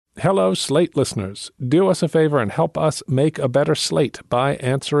Hello, Slate listeners. Do us a favor and help us make a better Slate by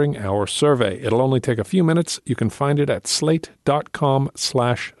answering our survey. It'll only take a few minutes. You can find it at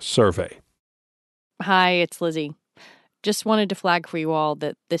slate.com/survey. Hi, it's Lizzie. Just wanted to flag for you all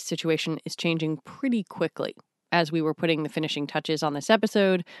that this situation is changing pretty quickly. As we were putting the finishing touches on this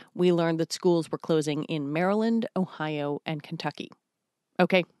episode, we learned that schools were closing in Maryland, Ohio, and Kentucky.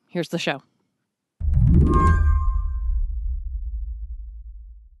 Okay, here's the show.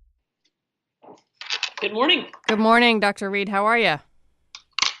 Good morning. Good morning, Dr. Reed. How are you?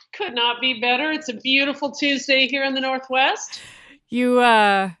 Could not be better. It's a beautiful Tuesday here in the Northwest.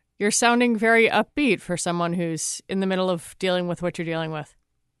 You're sounding very upbeat for someone who's in the middle of dealing with what you're dealing with.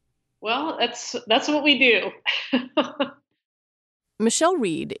 Well, that's what we do. Michelle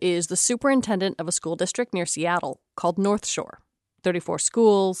Reed is the superintendent of a school district near Seattle called North Shore. 34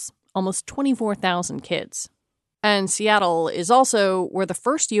 schools, almost 24,000 kids. And Seattle is also where the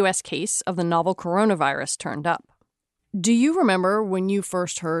first U.S. case of the novel coronavirus turned up. Do you remember when you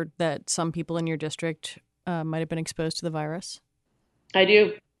first heard that some people in your district might have been exposed to the virus? I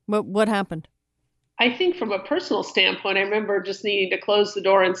do. What happened? I think from a personal standpoint, I remember just needing to close the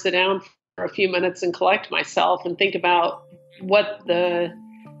door and sit down for a few minutes and collect myself and think about what the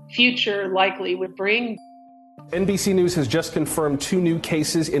future likely would bring. NBC News has just confirmed 2 new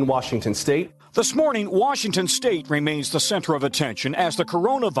cases in Washington state. This morning, Washington state remains the center of attention as the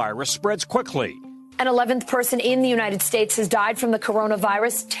coronavirus spreads quickly. An 11th person in the United States has died from the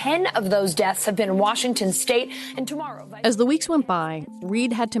coronavirus. 10 of those deaths have been in Washington state. And tomorrow... As the weeks went by,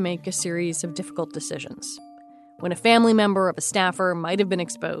 Reed had to make a series of difficult decisions. When a family member of a staffer might have been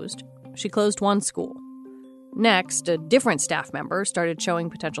exposed, she closed one school. Next, a different staff member started showing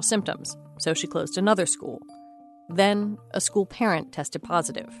potential symptoms, so she closed another school. Then, a school parent tested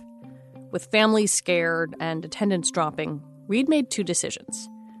positive. With families scared and attendance dropping, Reed made 2 decisions.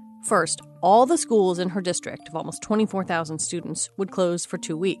 First, all the schools in her district of almost 24,000 students would close for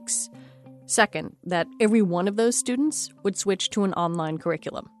 2 weeks. Second, that every one of those students would switch to an online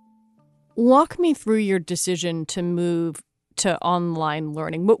curriculum. Walk me through your decision to move to online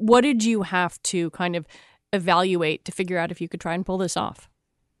learning. What did you have to kind of evaluate to figure out if you could try and pull this off?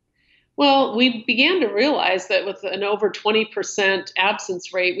 Well, we began to realize that with an over 20%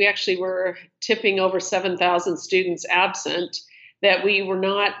 absence rate, we actually were tipping over 7,000 students absent, that we were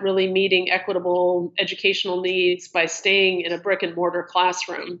not really meeting equitable educational needs by staying in a brick and mortar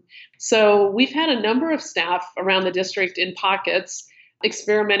classroom. So we've had a number of staff around the district in pockets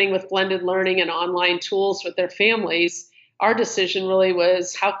experimenting with blended learning and online tools with their families. Our decision really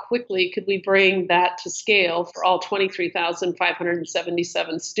was how quickly could we bring that to scale for all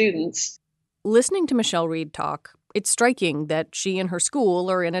 23,577 students. Listening to Michelle Reed talk, it's striking that she and her school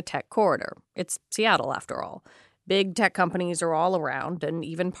are in a tech corridor. It's Seattle, after all. Big tech companies are all around and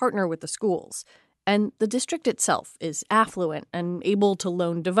even partner with the schools. And the district itself is affluent and able to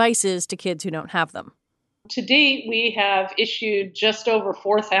loan devices to kids who don't have them. To date, we have issued just over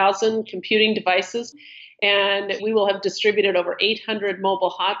 4,000 computing devices, and we will have distributed over 800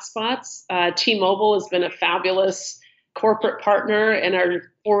 mobile hotspots. T-Mobile has been a fabulous corporate partner and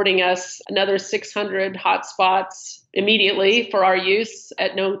are forwarding us another 600 hotspots immediately for our use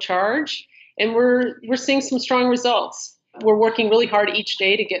at no charge. And we're seeing some strong results. We're working really hard each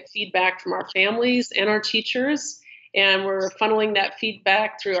day to get feedback from our families and our teachers. And we're funneling that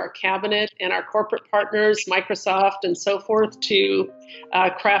feedback through our cabinet and our corporate partners, Microsoft and so forth, to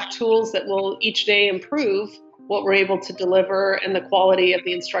craft tools that will each day improve what we're able to deliver and the quality of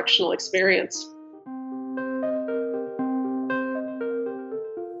the instructional experience.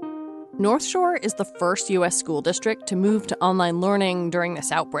 North Shore is the first U.S. school district to move to online learning during this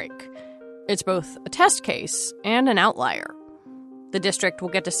outbreak. It's both a test case and an outlier. The district will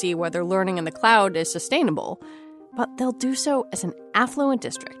get to see whether learning in the cloud is sustainable, but they'll do so as an affluent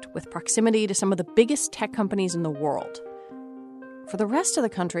district with proximity to some of the biggest tech companies in the world. For the rest of the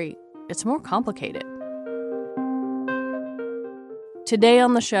country, it's more complicated. Today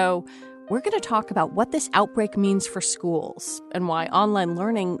on the show, we're going to talk about what this outbreak means for schools and why online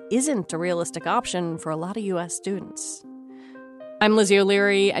learning isn't a realistic option for a lot of U.S. students. I'm Lizzie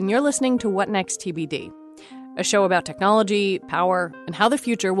O'Leary, and you're listening to What Next TBD, a show about technology, power, and how the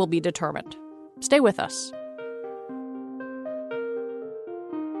future will be determined. Stay with us.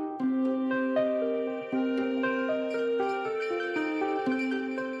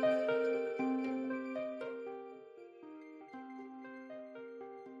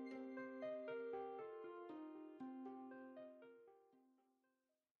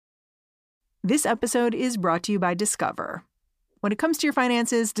 This episode is brought to you by Discover. When it comes to your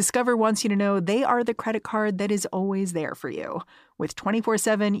finances, Discover wants you to know they are the credit card that is always there for you. With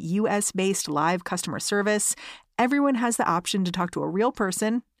 24/7 U.S.-based live customer service, everyone has the option to talk to a real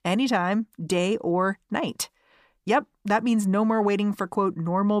person anytime, day or night. Yep, that means no more waiting for, quote,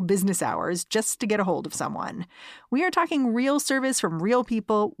 normal business hours just to get a hold of someone. We are talking real service from real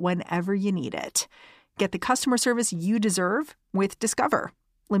people whenever you need it. Get the customer service you deserve with Discover.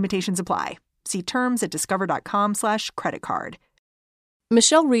 Limitations apply. See terms at discover.com/creditcard.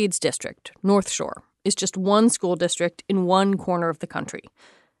 Michelle Reed's district, North Shore, is just one school district in one corner of the country.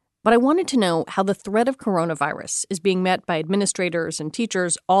 But I wanted to know how the threat of coronavirus is being met by administrators and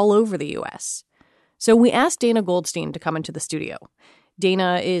teachers all over the U.S. So we asked Dana Goldstein to come into the studio.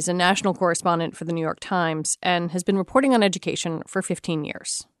 Dana is a national correspondent for the New York Times and has been reporting on education for 15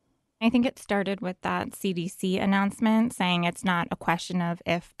 years. I think it started with that CDC announcement saying it's not a question of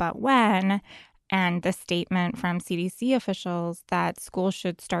if but when, and the statement from CDC officials that schools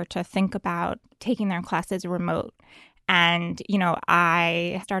should start to think about taking their classes remote. And,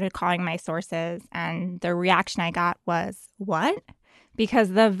 I started calling my sources, and the reaction I got was, what?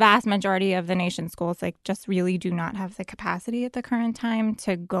 Because the vast majority of the nation's schools just really do not have the capacity at the current time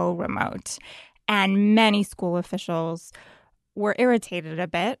to go remote. And many school officials were irritated a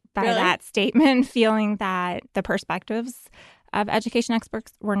bit by that statement, feeling that the perspectives of education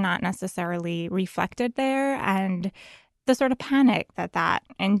experts were not necessarily reflected there, and the sort of panic that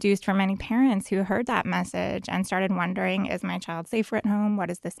induced for many parents who heard that message and started wondering, is my child safer at home? What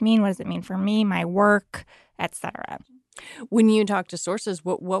does this mean? What does it mean for me, my work, etc.? When you talk to sources,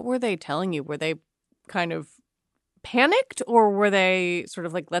 what were they telling you? Were they kind of panicked, or were they sort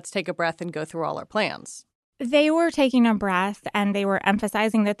of let's take a breath and go through all our plans? They were taking a breath, and they were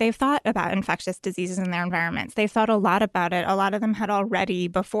emphasizing that they've thought about infectious diseases in their environments. They've thought a lot about it. A lot of them had already,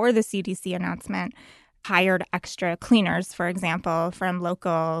 before the CDC announcement, hired extra cleaners, for example, from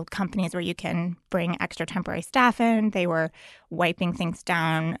local companies where you can bring extra temporary staff in. They were wiping things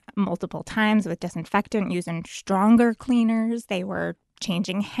down multiple times with disinfectant, using stronger cleaners. They were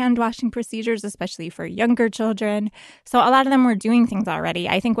changing hand washing procedures, especially for younger children. So a lot of them were doing things already.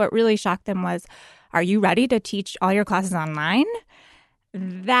 I think what really shocked them was, are you ready to teach all your classes online?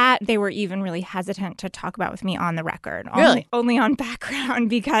 That they were even really hesitant to talk about with me on the record. Really? Only on background,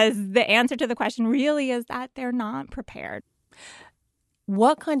 because the answer to the question really is that they're not prepared.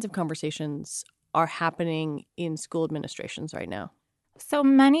 What kinds of conversations are happening in school administrations right now? So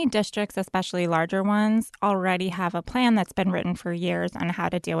many districts, especially larger ones, already have a plan that's been written for years on how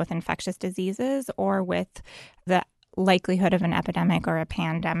to deal with infectious diseases or with the likelihood of an epidemic or a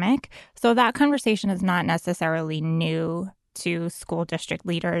pandemic. So that conversation is not necessarily new to school district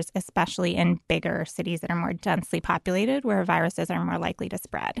leaders, especially in bigger cities that are more densely populated, where viruses are more likely to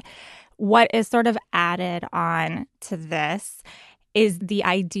spread. What is sort of added on to this is the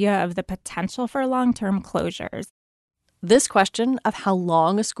idea of the potential for long-term closures. This question of how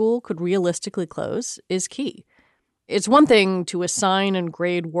long a school could realistically close is key. It's one thing to assign and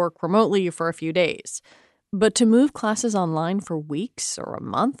grade work remotely for a few days, but to move classes online for weeks or a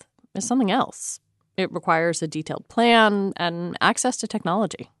month is something else. It requires a detailed plan and access to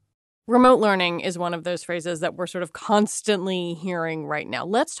technology. Remote learning is one of those phrases that we're sort of constantly hearing right now.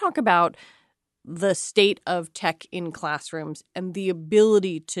 Let's talk about the state of tech in classrooms and the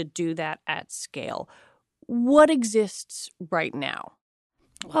ability to do that at scale. What exists right now?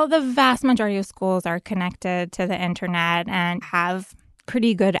 Well, the vast majority of schools are connected to the internet and have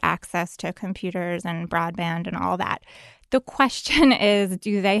pretty good access to computers and broadband and all that. The question is,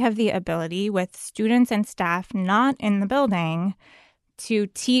 do they have the ability, with students and staff not in the building, to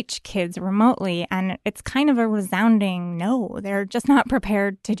teach kids remotely? And it's kind of a resounding no. They're just not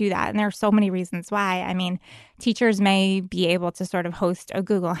prepared to do that. And there are so many reasons why. I mean, teachers may be able to sort of host a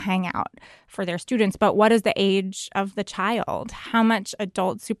Google Hangout for their students, but what is the age of the child? How much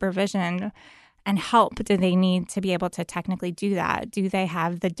adult supervision and help do they need to be able to technically do that? Do they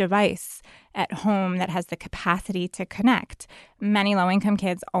have the device at home that has the capacity to connect? Many low-income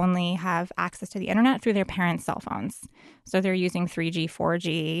kids only have access to the internet through their parents' cell phones. So they're using 3G,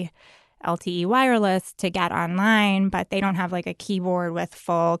 4G, LTE wireless to get online, but they don't have a keyboard with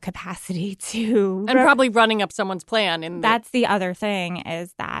full capacity to... And probably running up someone's plan. That's the other thing,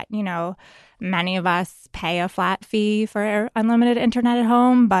 is that, many of us pay a flat fee for unlimited internet at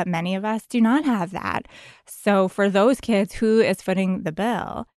home, but many of us do not have that. So for those kids, who is footing the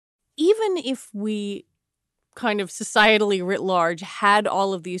bill? Even if we kind of societally writ large had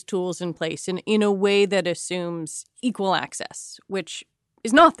all of these tools in place in a way that assumes equal access, which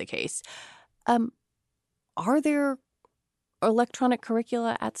is not the case, are there electronic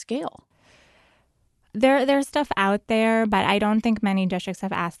curricula at scale? There's stuff out there, but I don't think many districts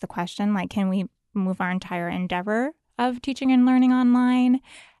have asked the question, like, can we move our entire endeavor of teaching and learning online?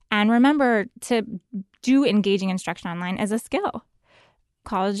 And remember, to do engaging instruction online is a skill.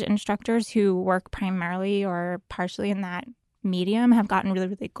 College instructors who work primarily or partially in that medium have gotten really,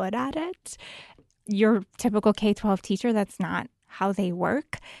 really good at it. Your typical K-12 teacher, that's not how they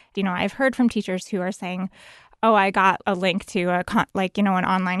work. I've heard from teachers who are saying, oh, I got a link to an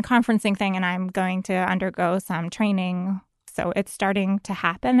online conferencing thing and I'm going to undergo some training. So it's starting to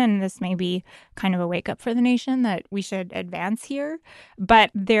happen, and this may be kind of a wake up for the nation that we should advance here.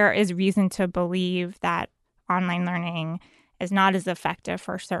 But there is reason to believe that online learning is not as effective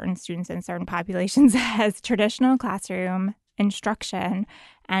for certain students in certain populations as traditional classroom instruction.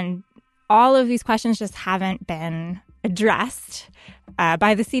 And all of these questions just haven't been addressed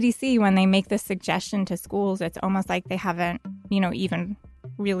by the CDC when they make this suggestion to schools. It's almost like they haven't, even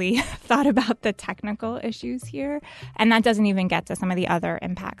really thought about the technical issues here. And that doesn't even get to some of the other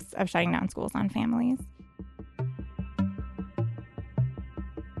impacts of shutting down schools on families.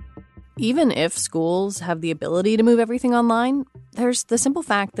 Even if schools have the ability to move everything online, there's the simple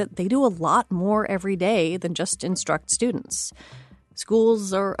fact that they do a lot more every day than just instruct students.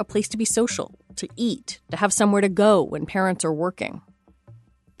 Schools are a place to be social, to eat, to have somewhere to go when parents are working.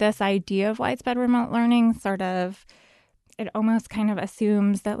 This idea of widespread remote learning it almost kind of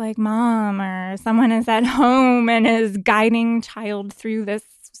assumes that like mom or someone is at home and is guiding child through this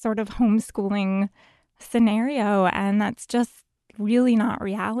sort of homeschooling scenario. And that's just really not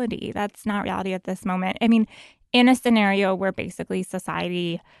reality. That's not reality at this moment. I mean, in a scenario where basically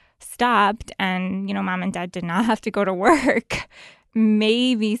society stopped and, mom and dad did not have to go to work,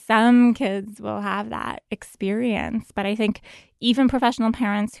 maybe some kids will have that experience. But I think even professional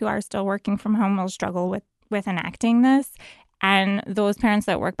parents who are still working from home will struggle with enacting this. And those parents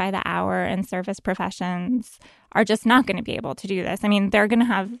that work by the hour in service professions are just not going to be able to do this. I mean, they're going to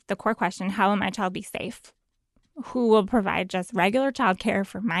have the core question, how will my child be safe? Who will provide just regular childcare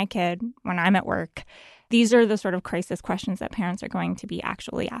for my kid when I'm at work? These are the sort of crisis questions that parents are going to be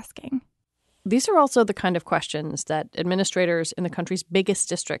actually asking. These are also the kind of questions that administrators in the country's biggest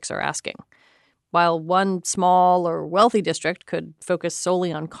districts are asking. While one small or wealthy district could focus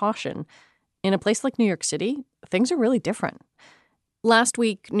solely on caution, in a place like New York City, things are really different. Last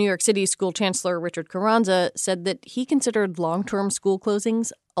week, New York City school chancellor Richard Carranza said that he considered long-term school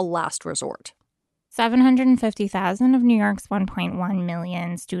closings a last resort. 750,000 of New York's 1.1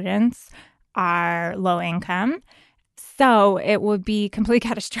 million students are low income. So it would be completely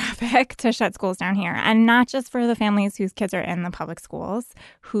catastrophic to shut schools down here. And not just for the families whose kids are in the public schools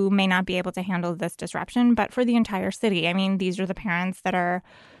who may not be able to handle this disruption, but for the entire city. I mean, these are the parents that are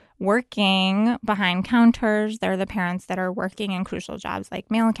working behind counters. They're the parents that are working in crucial jobs like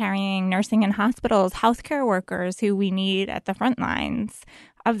mail carrying, nursing in hospitals, healthcare workers who we need at the front lines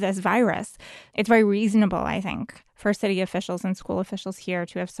of this virus. It's very reasonable, I think, for city officials and school officials here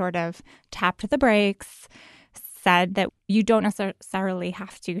to have sort of tapped the brakes, said that you don't necessarily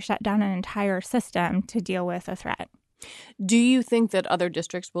have to shut down an entire system to deal with a threat. Do you think that other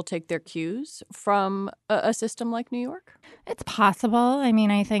districts will take their cues from a system like New York? It's possible. I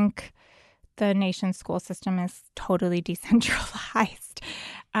mean, I think the nation's school system is totally decentralized.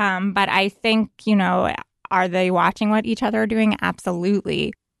 But I think, are they watching what each other are doing?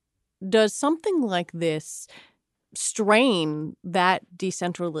 Absolutely. Does something like this strain that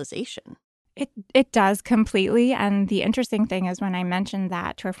decentralization? It does completely. And the interesting thing is when I mentioned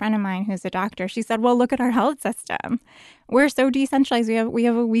that to a friend of mine who's a doctor, she said, well, look at our health system. We're so decentralized. We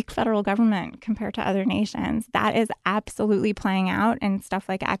have a weak federal government compared to other nations. That is absolutely playing out in stuff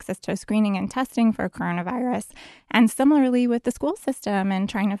like access to screening and testing for coronavirus. And similarly with the school system and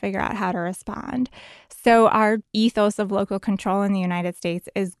trying to figure out how to respond. So our ethos of local control in the United States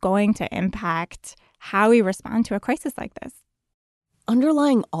is going to impact how we respond to a crisis like this.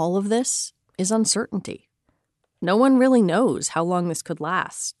 Underlying all of this is uncertainty. No one really knows how long this could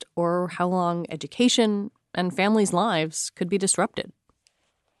last or how long education and families' lives could be disrupted.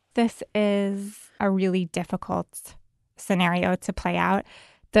 This is a really difficult scenario to play out.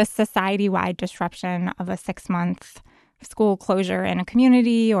 The society-wide disruption of a 6-month school closure in a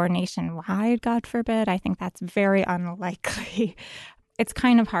community or nationwide, God forbid, I think that's very unlikely. It's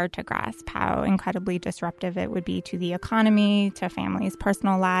kind of hard to grasp how incredibly disruptive it would be to the economy, to families'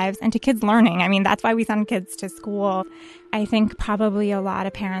 personal lives, and to kids' learning. I mean, that's why we send kids to school. I think probably a lot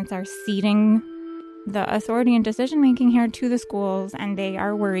of parents are ceding the authority and decision-making here to the schools, and they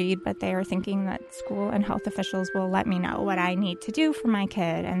are worried, but they are thinking that school and health officials will let me know what I need to do for my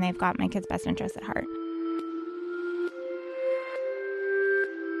kid, and they've got my kid's best interests at heart.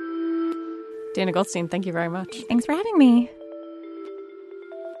 Dana Goldstein, thank you very much. Thanks for having me.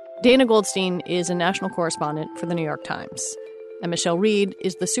 Dana Goldstein is a national correspondent for the New York Times, and Michelle Reed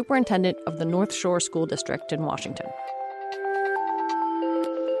is the superintendent of the North Shore School District in Washington.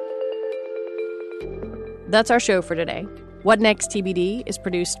 That's our show for today. What Next TBD is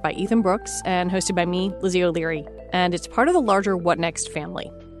produced by Ethan Brooks and hosted by me, Lizzie O'Leary, and it's part of the larger What Next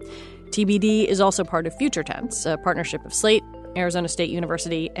family. TBD is also part of Future Tense, a partnership of Slate, Arizona State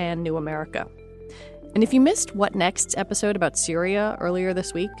University, and New America. And if you missed What Next's episode about Syria earlier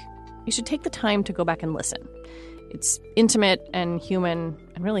this week, you should take the time to go back and listen. It's intimate and human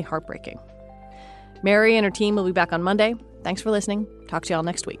and really heartbreaking. Mary and her team will be back on Monday. Thanks for listening. Talk to y'all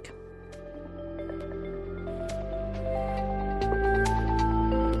next week.